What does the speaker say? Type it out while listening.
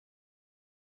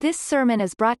This sermon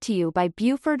is brought to you by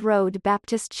Buford Road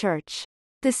Baptist Church.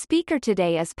 The speaker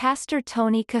today is Pastor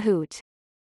Tony Kohout.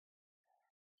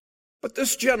 But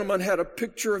this gentleman had a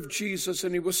picture of Jesus,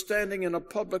 and he was standing in a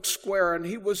public square, and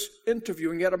he was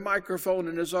interviewing. He had a microphone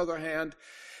in his other hand,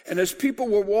 and as people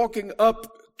were walking up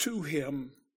to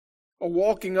him or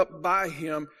walking up by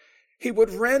him, he would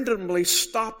randomly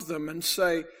stop them and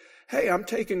say, "Hey, I'm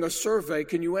taking a survey.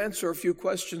 Can you answer a few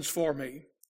questions for me?"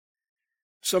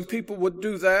 Some people would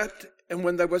do that, and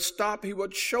when they would stop, he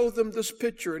would show them this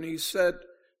picture, and he said,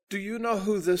 "Do you know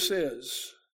who this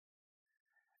is?"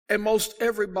 And most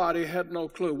everybody had no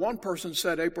clue. One person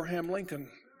said Abraham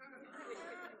Lincoln.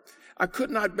 I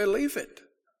could not believe it.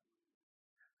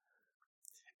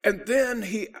 And then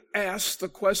he asked the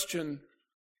question,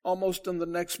 almost in the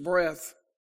next breath,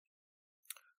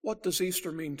 "What does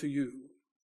Easter mean to you?"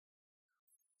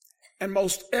 And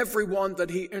most everyone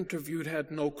that he interviewed had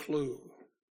no clue.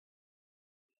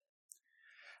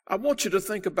 I want you to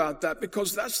think about that,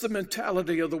 because that's the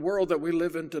mentality of the world that we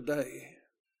live in today.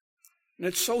 And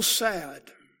it's so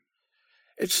sad.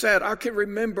 It's sad. I can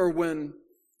remember when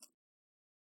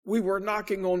we were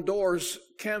knocking on doors,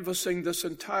 canvassing this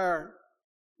entire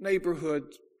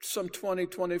neighborhood some 20,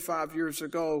 25 years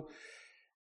ago.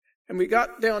 And we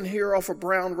got down here off of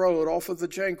Brown Road, off of the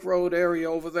Jank Road area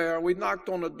over there. We knocked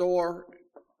on a door,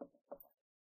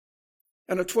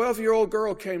 and a 12-year-old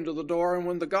girl came to the door, and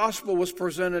when the gospel was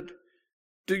presented,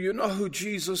 "Do you know who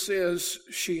Jesus is?"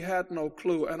 she had no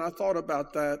clue. And I thought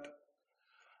about that.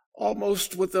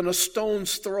 Almost within a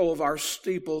stone's throw of our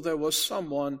steeple, there was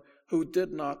someone who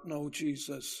did not know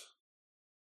Jesus.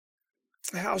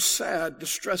 How sad,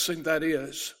 distressing that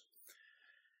is.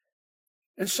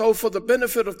 And so for the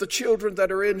benefit of the children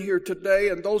that are in here today,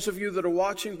 and those of you that are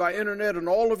watching by internet, and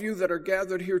all of you that are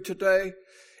gathered here today,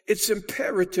 it's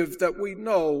imperative that we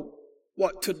know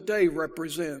what today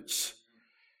represents.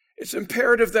 It's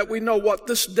imperative that we know what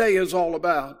this day is all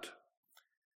about.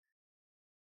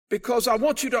 Because I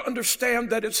want you to understand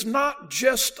that it's not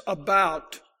just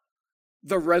about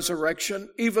the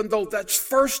resurrection, even though that's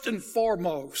first and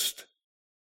foremost.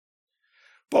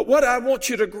 But what I want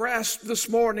you to grasp this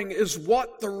morning is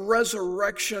what the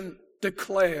resurrection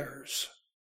declares.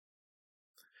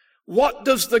 What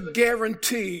does the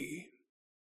guarantee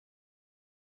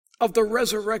of the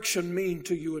resurrection mean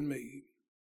to you and me?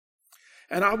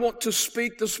 And I want to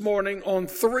speak this morning on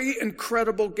three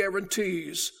incredible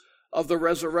guarantees of the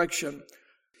resurrection.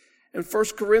 In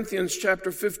 1 Corinthians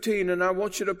chapter 15, and I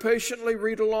want you to patiently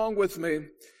read along with me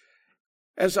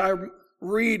as I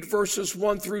read verses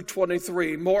 1 through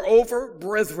 23. "Moreover,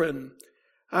 brethren,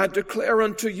 I declare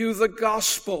unto you the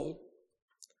gospel,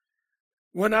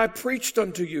 when I preached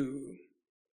unto you,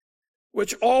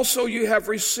 which also you have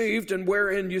received, and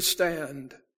wherein you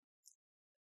stand,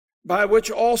 by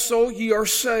which also ye are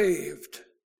saved,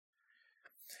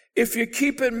 if ye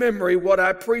keep in memory what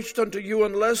I preached unto you,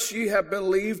 unless ye have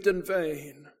believed in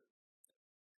vain.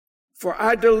 For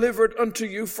I delivered unto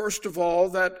you first of all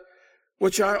that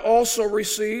which I also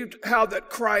received, how that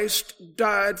Christ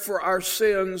died for our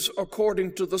sins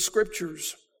according to the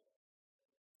Scriptures."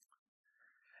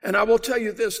 And I will tell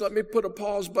you this, let me put a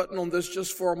pause button on this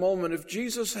just for a moment. If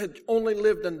Jesus had only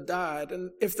lived and died,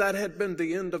 and if that had been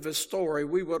the end of his story,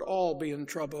 we would all be in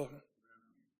trouble.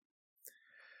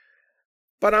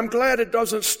 But I'm glad it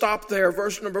doesn't stop there.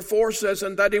 Verse number 4 says,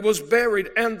 "And that he was buried,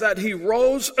 and that he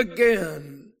rose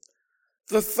again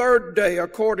the third day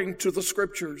according to the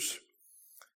Scriptures.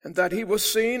 And that he was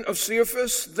seen of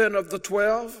Cephas, then of the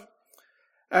 12.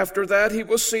 After that he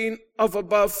was seen of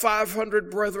above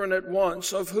 500 brethren at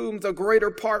once, of whom the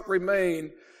greater part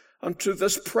remain unto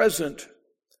this present,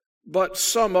 but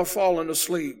some are fallen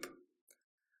asleep.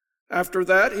 After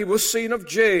that he was seen of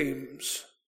James."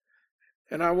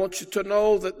 And I want you to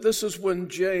know that this is when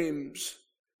James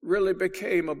really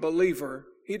became a believer.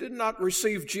 He did not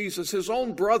receive Jesus, his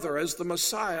own brother, as the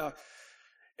Messiah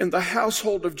in the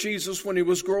household of Jesus when he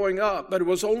was growing up, but it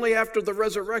was only after the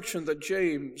resurrection that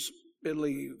James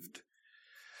believed.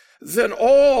 Then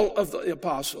all of the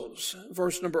apostles,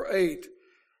 verse number 8,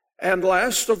 "And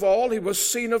last of all he was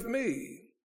seen of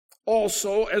me,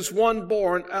 also as one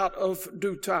born out of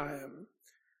due time.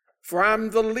 For I'm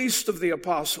the least of the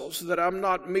apostles, that I'm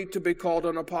not meet to be called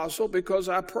an apostle, because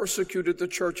I persecuted the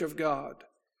church of God.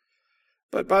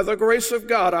 But by the grace of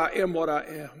God I am what I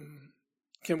am."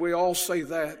 Can we all say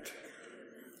that?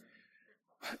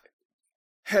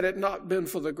 Had it not been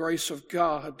for the grace of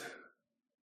God,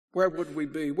 where would we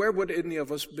be? Where would any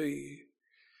of us be?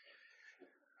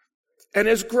 "And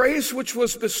his grace which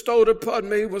was bestowed upon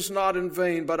me was not in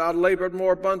vain, but I labored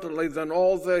more abundantly than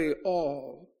all they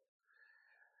all.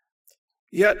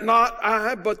 Yet not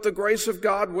I, but the grace of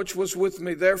God which was with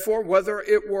me. Therefore, whether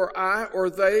it were I or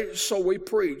they, so we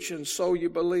preach, and so you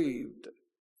believed.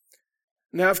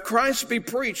 Now if Christ be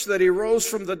preached that he rose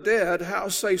from the dead, how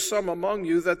say some among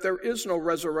you that there is no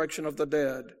resurrection of the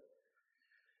dead?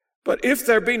 But if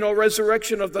there be no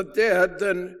resurrection of the dead,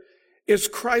 then is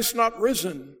Christ not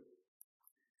risen?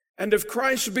 And if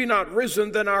Christ be not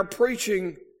risen, then our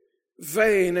preaching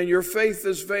vain, and your faith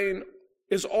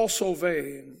is also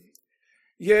vain.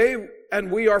 Yea,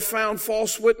 and we are found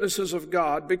false witnesses of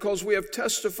God, because we have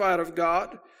testified of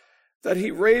God that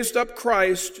he raised up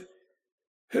Christ,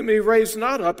 whom he raised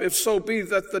not up, if so be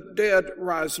that the dead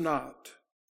rise not.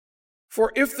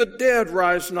 For if the dead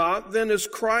rise not, then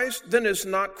is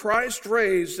not Christ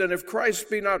raised, and if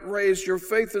Christ be not raised, your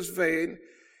faith is vain,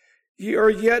 ye are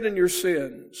yet in your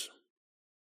sins.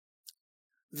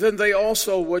 Then they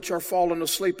also which are fallen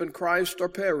asleep in Christ are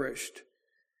perished.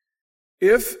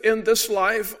 If in this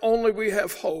life only we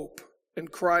have hope in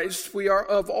Christ, we are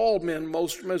of all men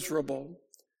most miserable.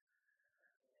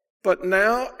 But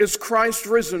now is Christ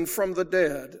risen from the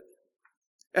dead,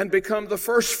 and become the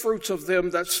first fruits of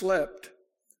them that slept.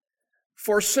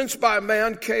 For since by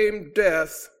man came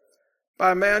death,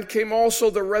 by man came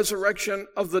also the resurrection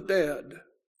of the dead.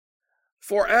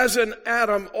 For as in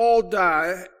Adam all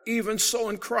die, even so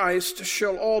in Christ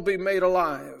shall all be made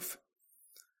alive.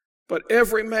 But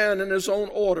every man in his own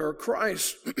order,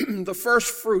 Christ, the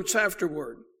first fruits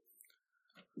afterward.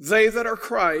 They that are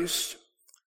Christ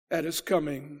at his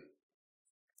coming.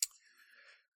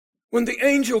 When the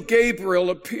angel Gabriel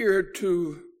appeared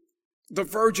to the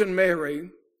Virgin Mary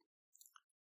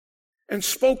and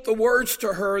spoke the words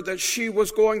to her that she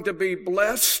was going to be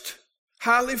blessed,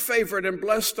 highly favored and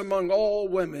blessed among all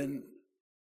women,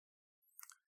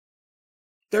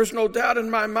 there's no doubt in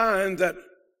my mind that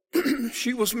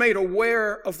she was made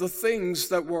aware of the things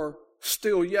that were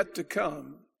still yet to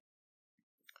come.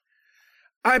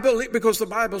 I believe, because the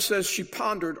Bible says she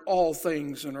pondered all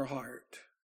things in her heart.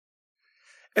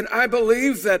 And I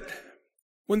believe that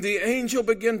when the angel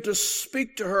began to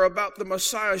speak to her about the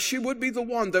Messiah, she would be the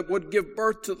one that would give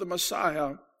birth to the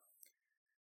Messiah.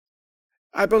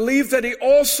 I believe that he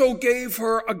also gave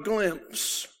her a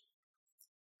glimpse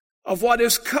of what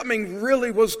his coming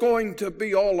really was going to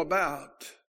be all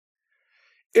about.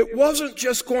 It wasn't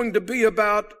just going to be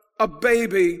about a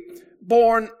baby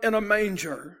born in a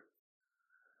manger,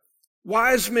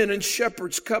 wise men and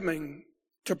shepherds coming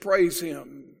to praise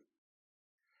him.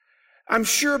 I'm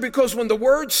sure because when the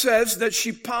word says that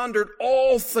she pondered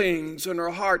all things in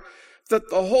her heart, that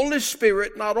the Holy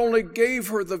Spirit not only gave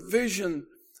her the vision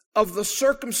of the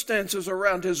circumstances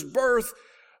around his birth,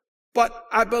 but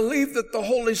I believe that the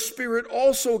Holy Spirit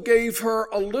also gave her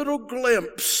a little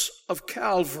glimpse of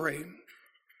Calvary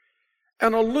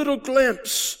and a little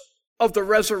glimpse of the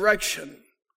resurrection.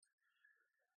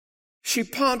 She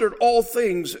pondered all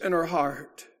things in her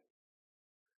heart.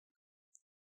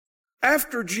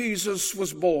 After Jesus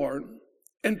was born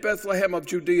in Bethlehem of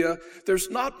Judea,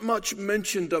 there's not much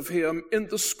mentioned of him in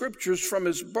the scriptures from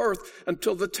his birth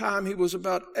until the time he was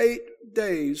about 8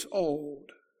 days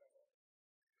old.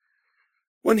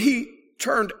 When he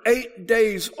turned 8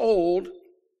 days old,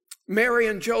 Mary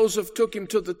and Joseph took him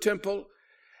to the temple,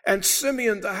 and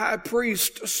Simeon the high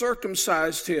priest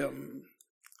circumcised him.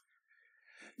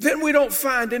 Then we don't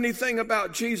find anything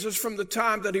about Jesus from the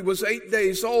time that he was 8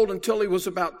 days old until he was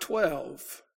about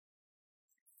 12.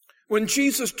 When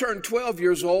Jesus turned 12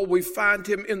 years old, we find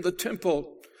him in the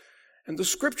temple. And the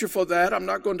scripture for that, I'm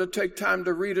not going to take time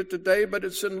to read it today, but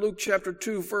it's in Luke chapter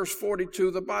 2, verse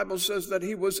 42. The Bible says that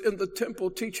he was in the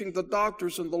temple teaching the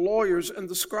doctors and the lawyers and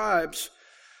the scribes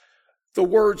the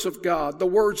words of God, the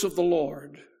words of the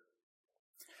Lord.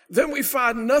 Then we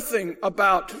find nothing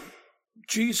about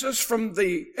Jesus from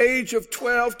the age of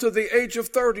 12 to the age of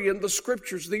 30 in the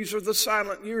scriptures. These are the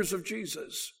silent years of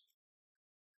Jesus.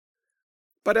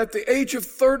 But at the age of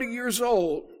 30 years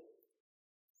old,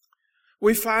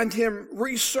 we find him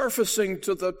resurfacing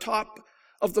to the top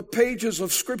of the pages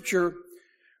of Scripture,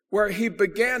 where he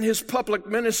began his public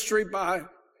ministry by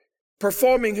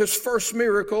performing his first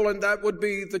miracle, and that would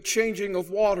be the changing of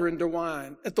water into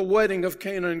wine at the wedding of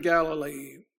Cana in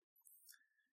Galilee.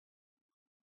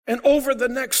 And over the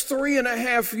next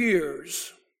 3.5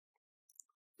 years,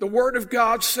 the Word of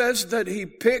God says that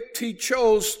he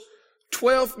chose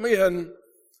 12 men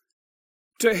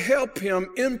to help him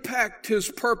impact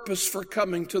his purpose for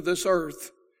coming to this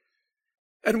earth.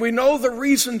 And we know the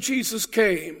reason Jesus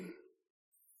came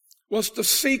was to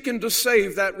seek and to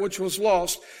save that which was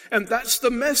lost. And that's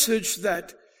the message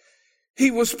that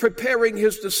he was preparing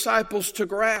his disciples to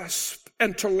grasp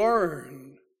and to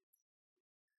learn.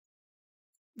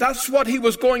 That's what he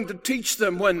was going to teach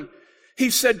them when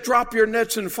he said, drop your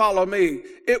nets and follow me.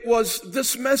 It was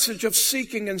this message of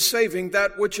seeking and saving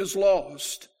that which is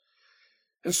lost.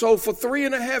 And so for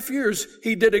 3.5 years,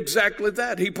 he did exactly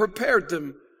that. He prepared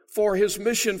them for his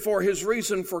mission, for his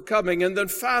reason for coming. And then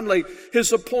finally,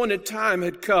 his appointed time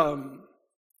had come.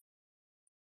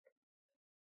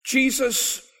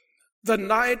 Jesus, the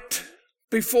night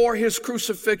before his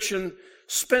crucifixion,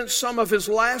 spent some of his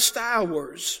last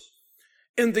hours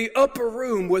in the upper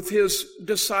room with his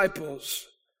disciples.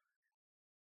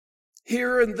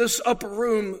 Here in this upper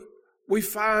room, we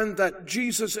find that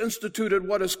Jesus instituted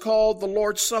what is called the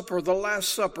Lord's Supper, the Last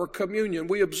Supper, communion.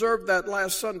 We observed that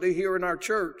last Sunday here in our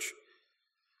church.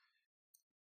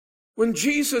 When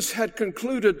Jesus had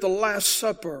concluded the Last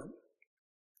Supper,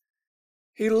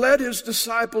 he led his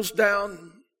disciples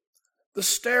down the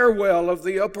stairwell of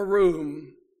the upper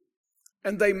room,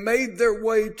 and they made their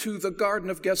way to the Garden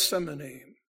of Gethsemane.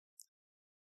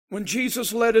 When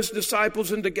Jesus led his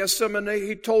disciples into Gethsemane,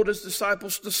 he told his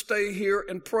disciples to stay here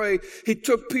and pray. He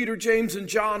took Peter, James, and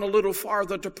John a little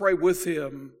farther to pray with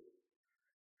him.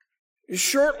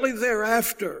 Shortly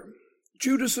thereafter,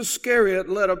 Judas Iscariot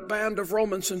led a band of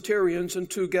Roman centurions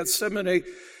into Gethsemane,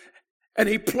 and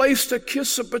he placed a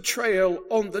kiss of betrayal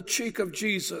on the cheek of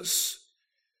Jesus,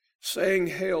 saying,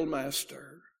 "Hail, Master."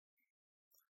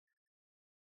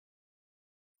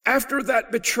 After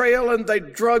that betrayal and they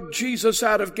drugged Jesus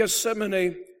out of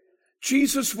Gethsemane,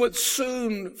 Jesus would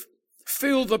soon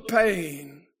feel the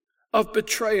pain of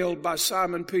betrayal by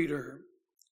Simon Peter.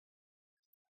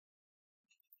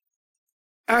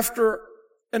 After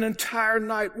an entire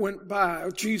night went by,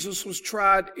 Jesus was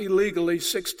tried illegally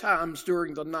 6 times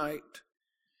during the night.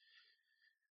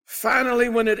 Finally,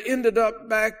 when it ended up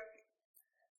back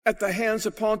at the hands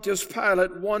of Pontius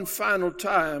Pilate one final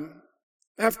time,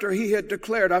 after he had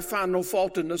declared, "I find no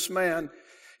fault in this man,"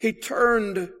 he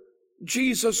turned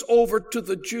Jesus over to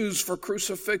the Jews for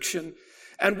crucifixion.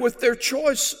 And with their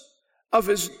choice of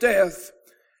his death,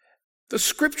 the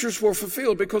scriptures were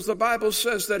fulfilled, because the Bible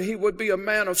says that he would be a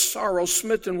man of sorrow,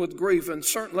 smitten with grief. And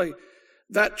certainly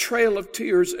that trail of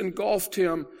tears engulfed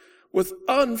him with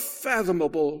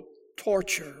unfathomable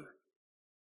torture.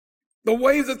 The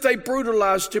way that they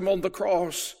brutalized him on the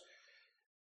cross.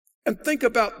 And think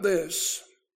about this.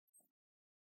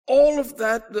 All of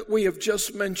that we have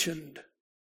just mentioned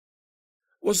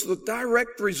was the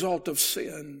direct result of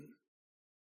sin.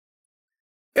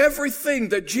 Everything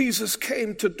that Jesus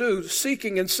came to do,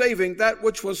 seeking and saving that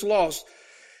which was lost,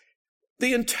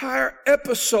 the entire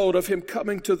episode of him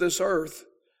coming to this earth,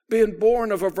 being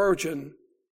born of a virgin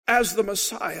as the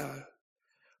Messiah,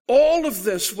 all of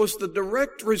this was the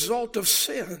direct result of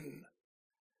sin.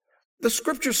 The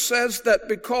scripture says that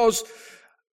because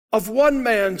of one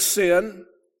man's sin,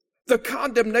 the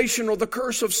condemnation or the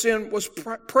curse of sin was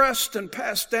pressed and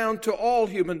passed down to all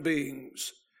human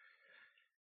beings.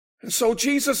 And so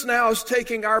Jesus now is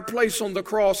taking our place on the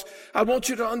cross. I want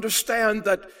you to understand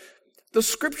that the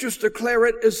scriptures declare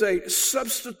it as a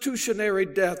substitutionary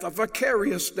death, a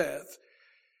vicarious death.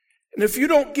 And if you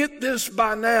don't get this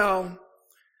by now,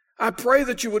 I pray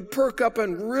that you would perk up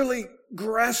and really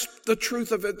grasp the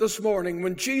truth of it this morning.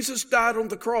 When Jesus died on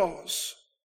the cross,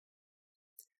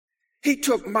 he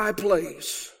took my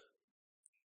place.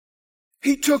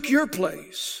 He took your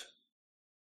place.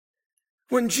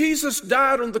 When Jesus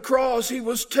died on the cross, he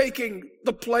was taking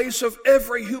the place of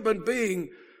every human being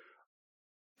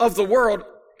of the world.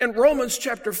 In Romans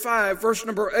chapter 5, verse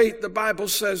number 8, the Bible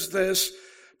says this: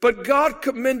 "But God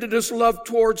commended his love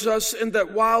towards us in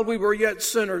that while we were yet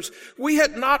sinners," we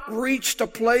had not reached a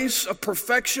place of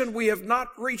perfection. We have not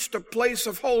reached a place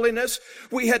of holiness.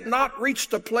 We had not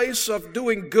reached a place of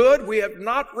doing good. We have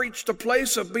not reached a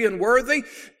place of being worthy.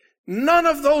 None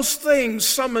of those things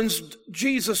summons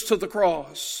Jesus to the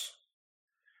cross.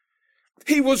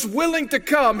 He was willing to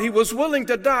come. He was willing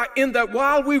to die in that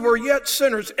while we were yet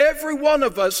sinners, every one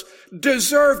of us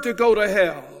deserved to go to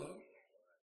hell.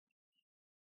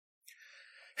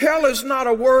 Hell is not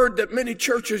a word that many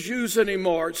churches use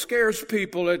anymore. It scares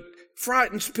people. It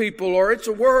frightens people, or it's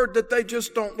a word that they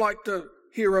just don't like to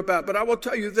hear about. But I will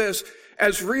tell you this,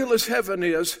 as real as heaven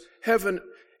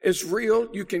is real.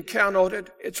 You can count on it.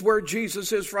 It's where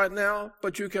Jesus is right now.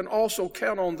 But you can also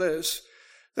count on this,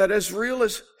 that as real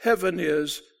as heaven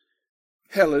is,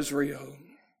 hell is real.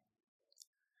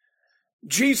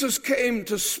 Jesus came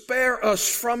to spare us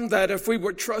from that if we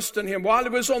would trust in him. While he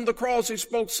was on the cross, he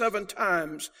spoke 7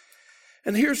 times.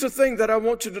 And here's the thing that I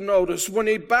want you to notice. When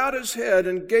he bowed his head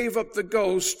and gave up the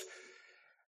ghost,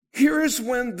 here is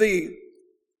when the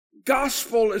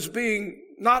gospel is being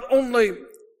not only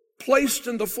placed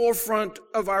in the forefront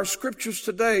of our scriptures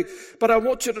today. But I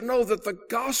want you to know that the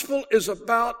gospel is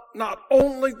about not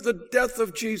only the death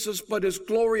of Jesus, but his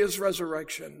glorious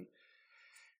resurrection.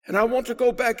 And I want to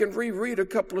go back and reread a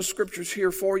couple of scriptures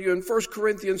here for you. In 1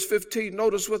 Corinthians 15,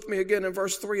 notice with me again in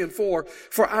verse 3 and 4.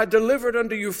 For I delivered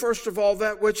unto you first of all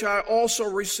that which I also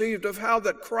received, of how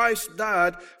that Christ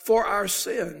died for our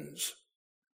sins,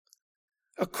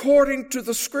 according to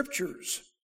the scriptures,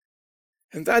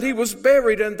 and that he was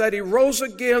buried, and that he rose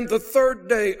again the third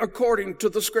day, according to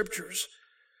the scriptures.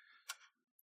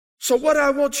 So what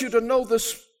I want you to know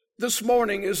this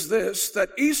morning is this, that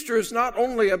Easter is not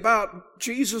only about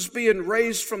Jesus being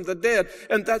raised from the dead,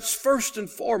 and that's first and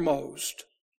foremost,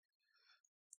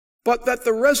 but that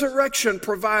the resurrection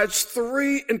provides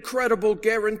three incredible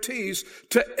guarantees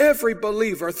to every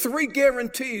believer, three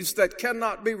guarantees that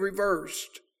cannot be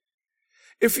reversed.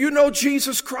 If you know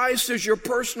Jesus Christ as your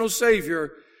personal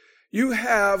Savior, you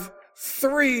have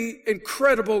three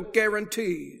incredible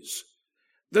guarantees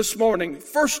this morning.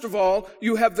 First of all,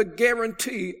 you have the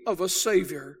guarantee of a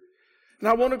Savior. And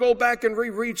I want to go back and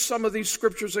reread some of these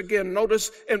scriptures again.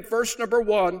 Notice in verse number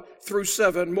 1 through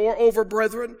 7, moreover,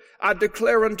 brethren, I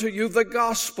declare unto you the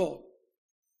gospel,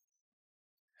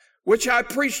 which I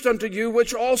preached unto you,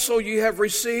 which also ye have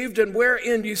received, and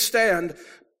wherein ye stand,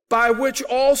 by which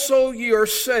also ye are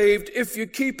saved, if you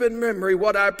keep in memory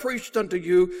what I preached unto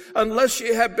you, unless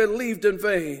ye have believed in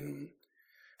vain.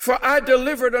 For I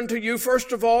delivered unto you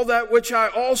first of all that which I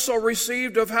also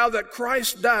received, of how that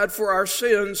Christ died for our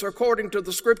sins according to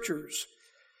the scriptures,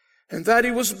 and that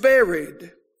he was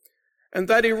buried, and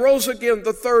that he rose again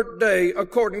the third day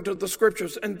according to the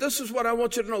scriptures. And this is what I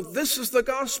want you to know. This is the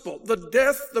gospel, the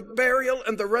death, the burial,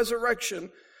 and the resurrection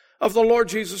of the Lord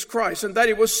Jesus Christ, and that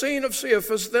he was seen of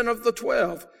Cephas, then of the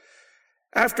 12.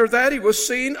 After that he was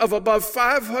seen of above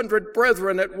 500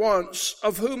 brethren at once,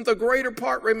 of whom the greater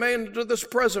part remain to this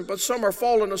present, but some are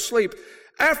fallen asleep.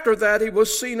 After that he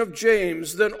was seen of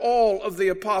James, then all of the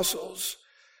apostles.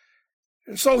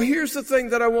 And so here's the thing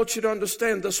that I want you to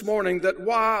understand this morning, that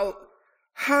while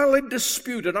highly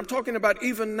disputed, I'm talking about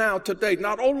even now today,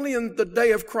 not only in the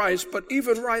day of Christ, but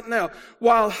even right now,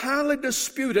 while highly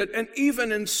disputed and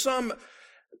even in some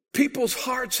people's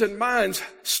hearts and minds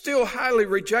still highly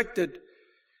rejected,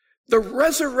 the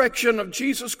resurrection of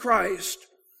Jesus Christ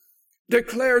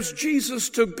declares Jesus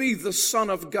to be the Son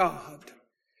of God.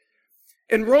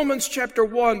 In Romans chapter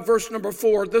 1, verse number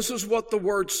 4, this is what the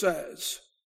word says.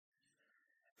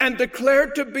 And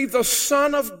declared to be the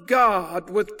Son of God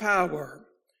with power,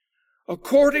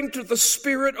 according to the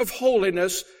Spirit of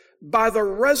holiness, by the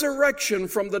resurrection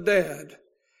from the dead.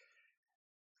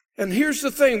 And here's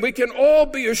the thing, we can all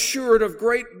be assured of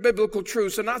great biblical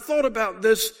truths. And I thought about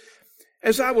this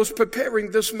as I was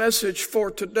preparing this message for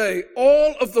today.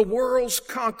 All of the world's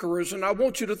conquerors, and I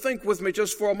want you to think with me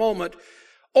just for a moment,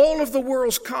 all of the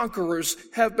world's conquerors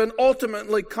have been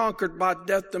ultimately conquered by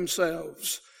death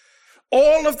themselves.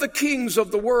 All of the kings of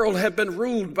the world have been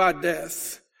ruled by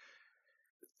death.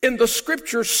 In the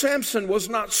scripture, Samson was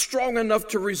not strong enough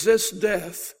to resist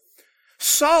death.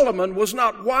 Solomon was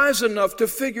not wise enough to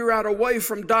figure out a way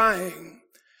from dying.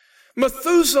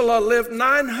 Methuselah lived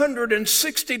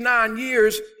 969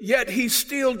 years, yet he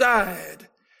still died.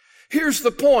 Here's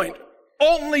the point.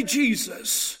 Only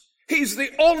Jesus. He's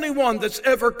the only one that's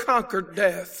ever conquered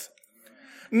death.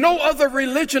 No other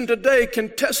religion today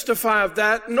can testify of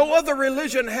that. No other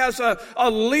religion has a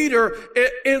leader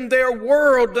in their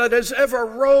world that has ever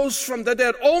rose from the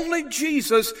dead. Only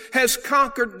Jesus has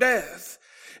conquered death.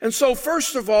 And so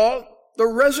first of all, the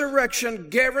resurrection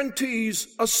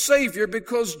guarantees a Savior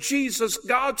because Jesus,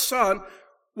 God's Son,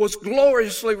 was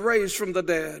gloriously raised from the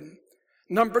dead.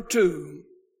 Number two,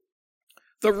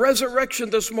 the resurrection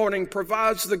this morning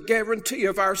provides the guarantee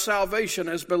of our salvation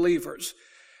as believers.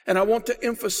 And I want to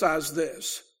emphasize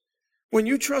this. When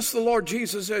you trust the Lord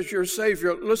Jesus as your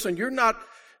Savior, listen, you're not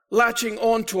latching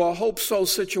on to a hope-so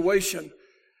situation.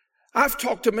 I've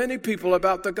talked to many people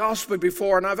about the gospel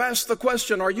before, and I've asked the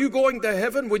question, are you going to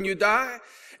heaven when you die?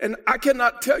 And I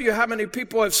cannot tell you how many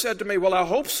people have said to me, well, I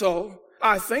hope so.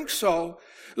 I think so.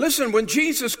 Listen, when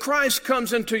Jesus Christ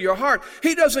comes into your heart,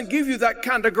 He doesn't give you that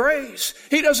kind of grace.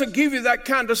 He doesn't give you that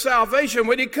kind of salvation.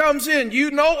 When He comes in,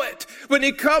 you know it. When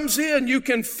He comes in, you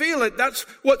can feel it. That's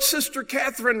what Sister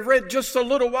Catherine read just a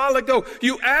little while ago.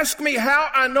 You ask me how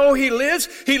I know He lives?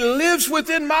 He lives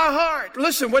within my heart.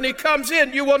 Listen, when He comes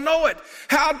in, you will know it.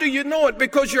 How do you know it?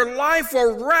 Because your life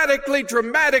will radically,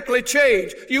 dramatically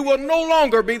change. You will no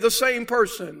longer be the same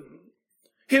person.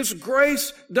 His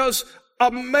grace does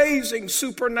amazing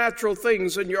supernatural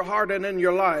things in your heart and in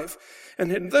your life.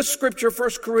 And in this scripture, 1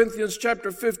 Corinthians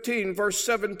chapter 15, verse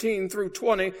 17 through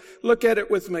 20, look at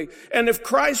it with me. And if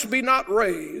Christ be not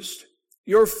raised,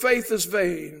 your faith is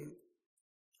vain,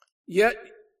 yet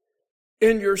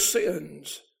in your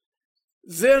sins.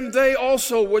 Then they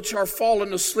also which are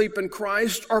fallen asleep in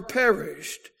Christ are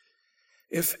perished.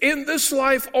 If in this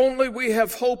life only we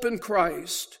have hope in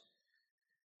Christ,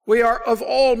 we are of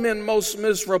all men most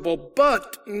miserable.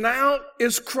 But now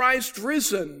is Christ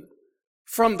risen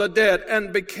from the dead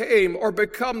and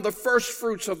become the first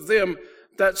fruits of them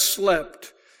that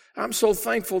slept. I'm so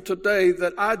thankful today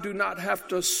that I do not have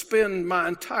to spend my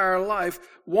entire life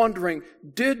wondering,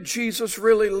 did Jesus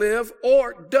really live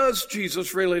or does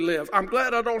Jesus really live? I'm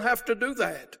glad I don't have to do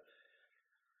that.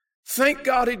 Thank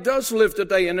God he does live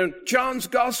today. And in John's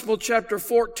Gospel, chapter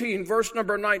 14, verse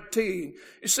number 19,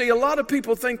 you see, a lot of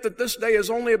people think that this day is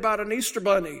only about an Easter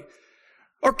bunny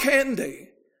or candy.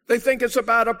 They think it's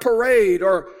about a parade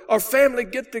or a family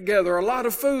get-together, a lot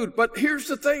of food. But here's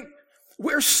the thing.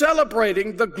 We're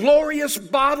celebrating the glorious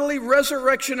bodily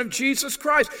resurrection of Jesus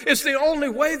Christ. It's the only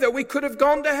way that we could have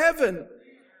gone to heaven.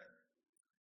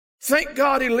 Thank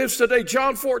God he lives today.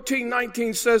 John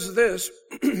 14:19 says this,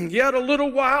 Yet a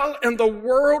little while, and the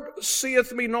world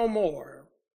seeth me no more.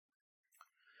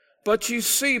 But ye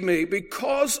see me,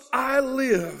 because I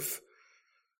live.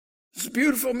 This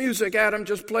beautiful music Adam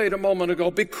just played a moment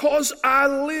ago. Because I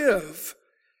live,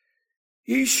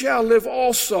 ye shall live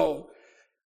also.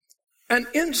 And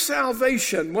in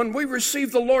salvation, when we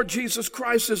receive the Lord Jesus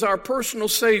Christ as our personal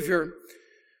Savior,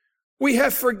 we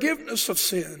have forgiveness of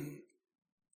sin.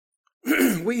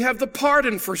 We have the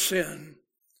pardon for sin.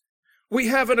 We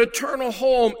have an eternal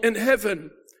home in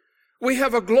heaven. We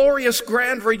have a glorious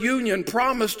grand reunion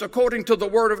promised according to the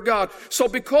Word of God. So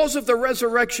because of the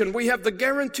resurrection, we have the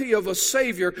guarantee of a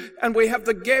Savior and we have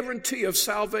the guarantee of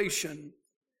salvation.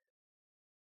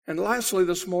 And lastly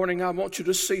this morning, I want you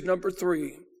to see number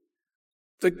 3.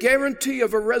 The guarantee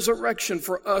of a resurrection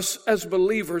for us as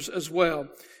believers as well.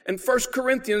 In 1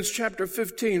 Corinthians chapter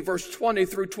 15, verse 20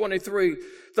 through 23,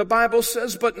 the Bible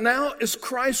says, But now is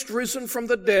Christ risen from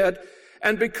the dead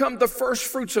and become the first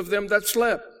fruits of them that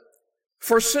slept.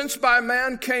 For since by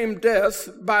man came death,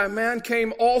 by man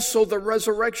came also the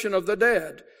resurrection of the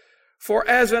dead. For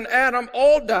as in Adam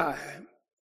all die,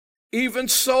 even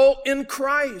so in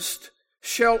Christ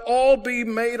shall all be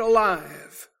made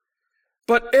alive.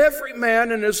 But every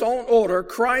man in his own order,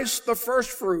 Christ the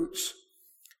first fruits.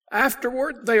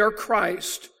 Afterward, they are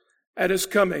Christ at his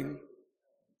coming.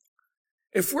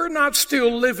 If we're not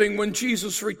still living when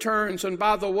Jesus returns, and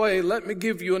by the way, let me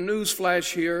give you a news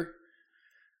flash here.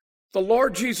 The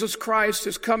Lord Jesus Christ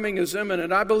is coming is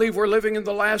imminent. I believe we're living in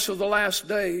the last of the last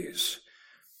days.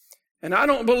 And I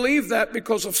don't believe that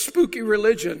because of spooky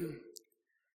religion.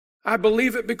 I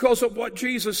believe it because of what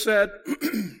Jesus said.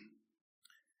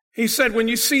 He said, when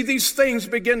you see these things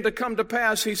begin to come to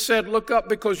pass, he said, look up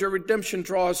because your redemption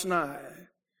draws nigh.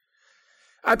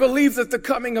 I believe that the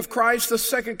coming of Christ, the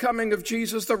second coming of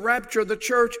Jesus, the rapture of the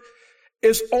church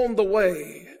is on the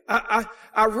way.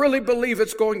 I really believe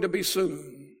it's going to be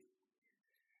soon.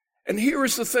 And here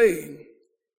is the thing.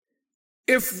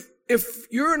 If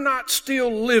you're not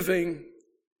still living,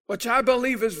 which I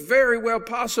believe is very well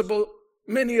possible,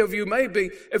 many of you may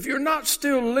be, if you're not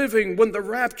still living when the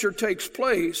rapture takes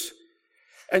place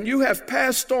and you have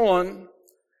passed on,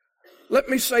 let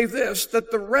me say this,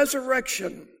 that the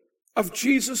resurrection of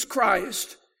Jesus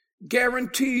Christ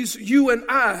guarantees you and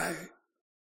I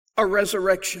a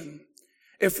resurrection.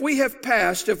 If we have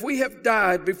passed, if we have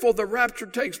died before the rapture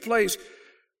takes place,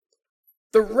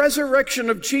 the resurrection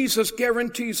of Jesus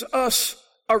guarantees us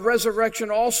a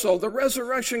resurrection also. The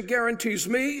resurrection guarantees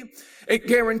me. It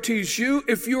guarantees you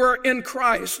if you are in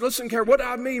Christ. Listen here, what do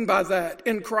I mean by that,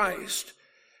 in Christ?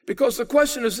 Because the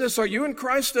question is this, are you in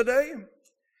Christ today?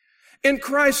 In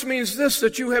Christ means this,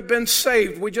 that you have been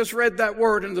saved. We just read that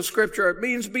word in the scripture. It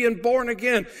means being born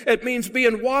again. It means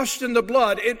being washed in the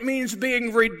blood. It means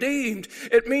being redeemed.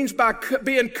 It means by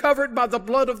being covered by the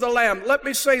blood of the Lamb. Let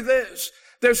me say this.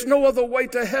 There's no other way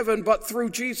to heaven but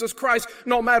through Jesus Christ.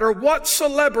 No matter what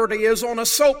celebrity is on a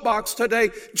soapbox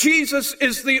today, Jesus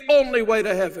is the only way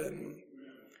to heaven.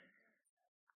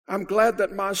 I'm glad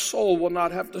that my soul will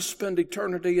not have to spend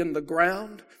eternity in the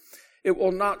ground. It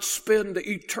will not spend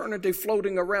eternity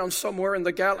floating around somewhere in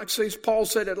the galaxies. Paul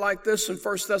said it like this in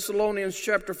 1 Thessalonians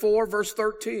chapter 4, verse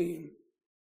 13.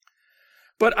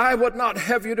 But I would not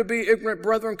have you to be ignorant,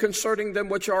 brethren, concerning them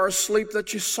which are asleep,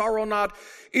 that ye sorrow not,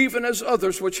 even as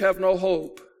others which have no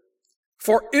hope.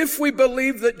 For if we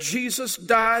believe that Jesus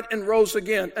died and rose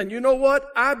again, and you know what?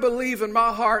 I believe in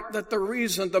my heart that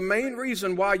the main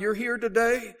reason why you're here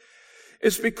today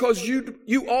It's because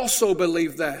you also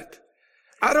believe that.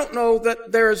 I don't know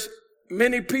that there's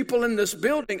many people in this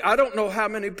building. I don't know how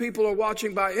many people are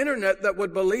watching by internet that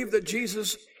would believe that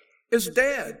Jesus is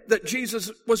dead, that Jesus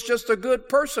was just a good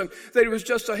person, that he was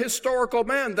just a historical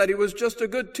man, that he was just a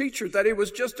good teacher, that he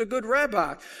was just a good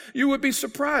rabbi. You would be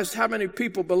surprised how many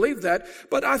people believe that.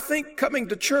 But I think coming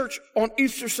to church on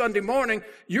Easter Sunday morning,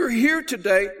 you're here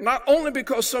today not only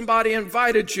because somebody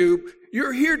invited you,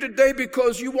 you're here today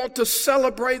because you want to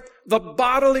celebrate the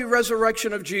bodily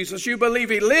resurrection of Jesus. You believe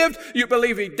he lived, you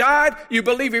believe he died, you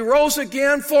believe he rose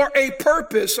again for a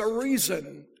purpose, a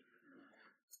reason.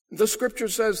 The scripture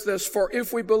says this, for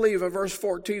if we believe in verse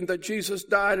 14 that Jesus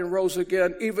died and rose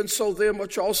again, even so them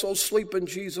which also sleep in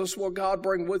Jesus will God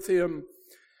bring with him.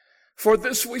 For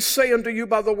this we say unto you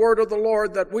by the word of the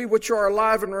Lord, that we which are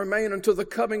alive and remain until the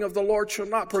coming of the Lord shall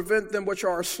not prevent them which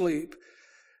are asleep.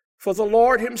 For the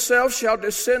Lord himself shall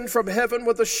descend from heaven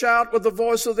with a shout, with the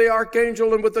voice of the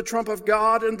archangel, and with the trump of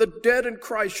God, and the dead in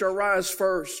Christ shall rise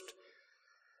first.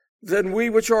 Then we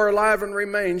which are alive and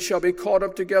remain shall be caught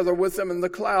up together with them in the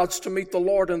clouds to meet the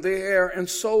Lord in the air, and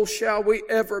so shall we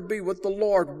ever be with the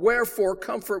Lord. Wherefore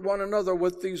comfort one another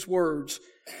with these words.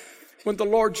 When the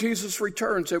Lord Jesus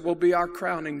returns, it will be our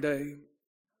crowning day.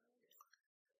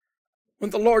 When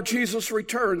the Lord Jesus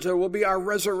returns, it will be our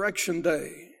resurrection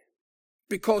day.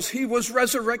 Because he was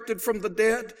resurrected from the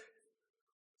dead,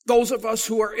 those of us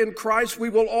who are in Christ, we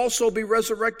will also be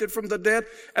resurrected from the dead.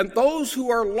 And those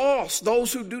who are lost,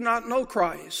 those who do not know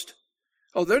Christ,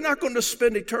 they're not going to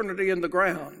spend eternity in the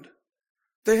ground.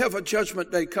 They have a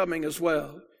judgment day coming as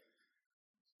well.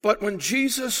 But when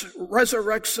Jesus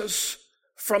resurrects us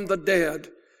from the dead,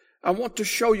 I want to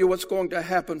show you what's going to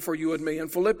happen for you and me. In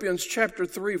Philippians chapter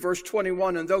 3, verse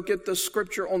 21, and they'll get this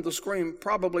scripture on the screen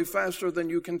probably faster than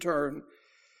you can turn.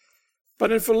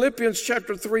 But in Philippians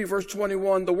chapter 3, verse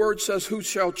 21, the word says, who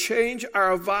shall change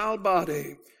our vile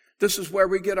body. This is where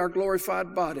we get our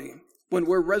glorified body. When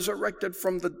we're resurrected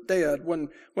from the dead, when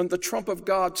the trump of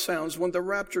God sounds, when the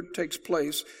rapture takes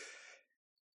place.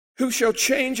 Who shall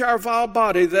change our vile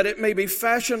body, that it may be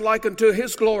fashioned like unto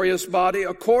his glorious body,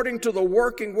 according to the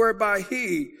working whereby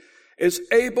he is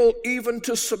able even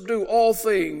to subdue all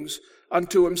things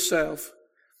unto himself.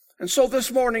 And so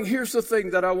this morning, here's the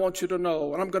thing that I want you to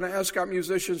know, and I'm going to ask our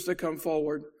musicians to come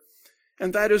forward.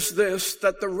 And that is this,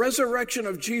 that the resurrection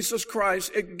of Jesus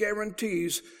Christ, it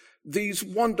guarantees these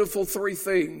wonderful three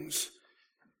things.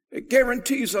 It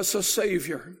guarantees us a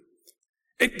Savior.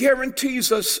 It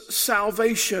guarantees us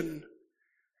salvation.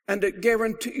 And it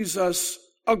guarantees us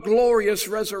a glorious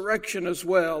resurrection as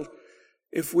well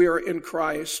if we are in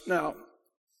Christ. Now,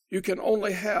 you can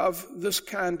only have this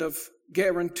kind of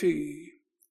guarantee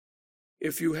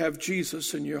if you have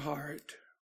Jesus in your heart.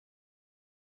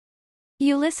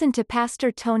 You listen to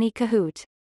Pastor Tony Kohout.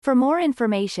 For more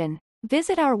information,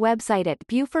 visit our website at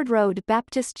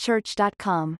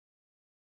BufordRoadBaptistChurch.com.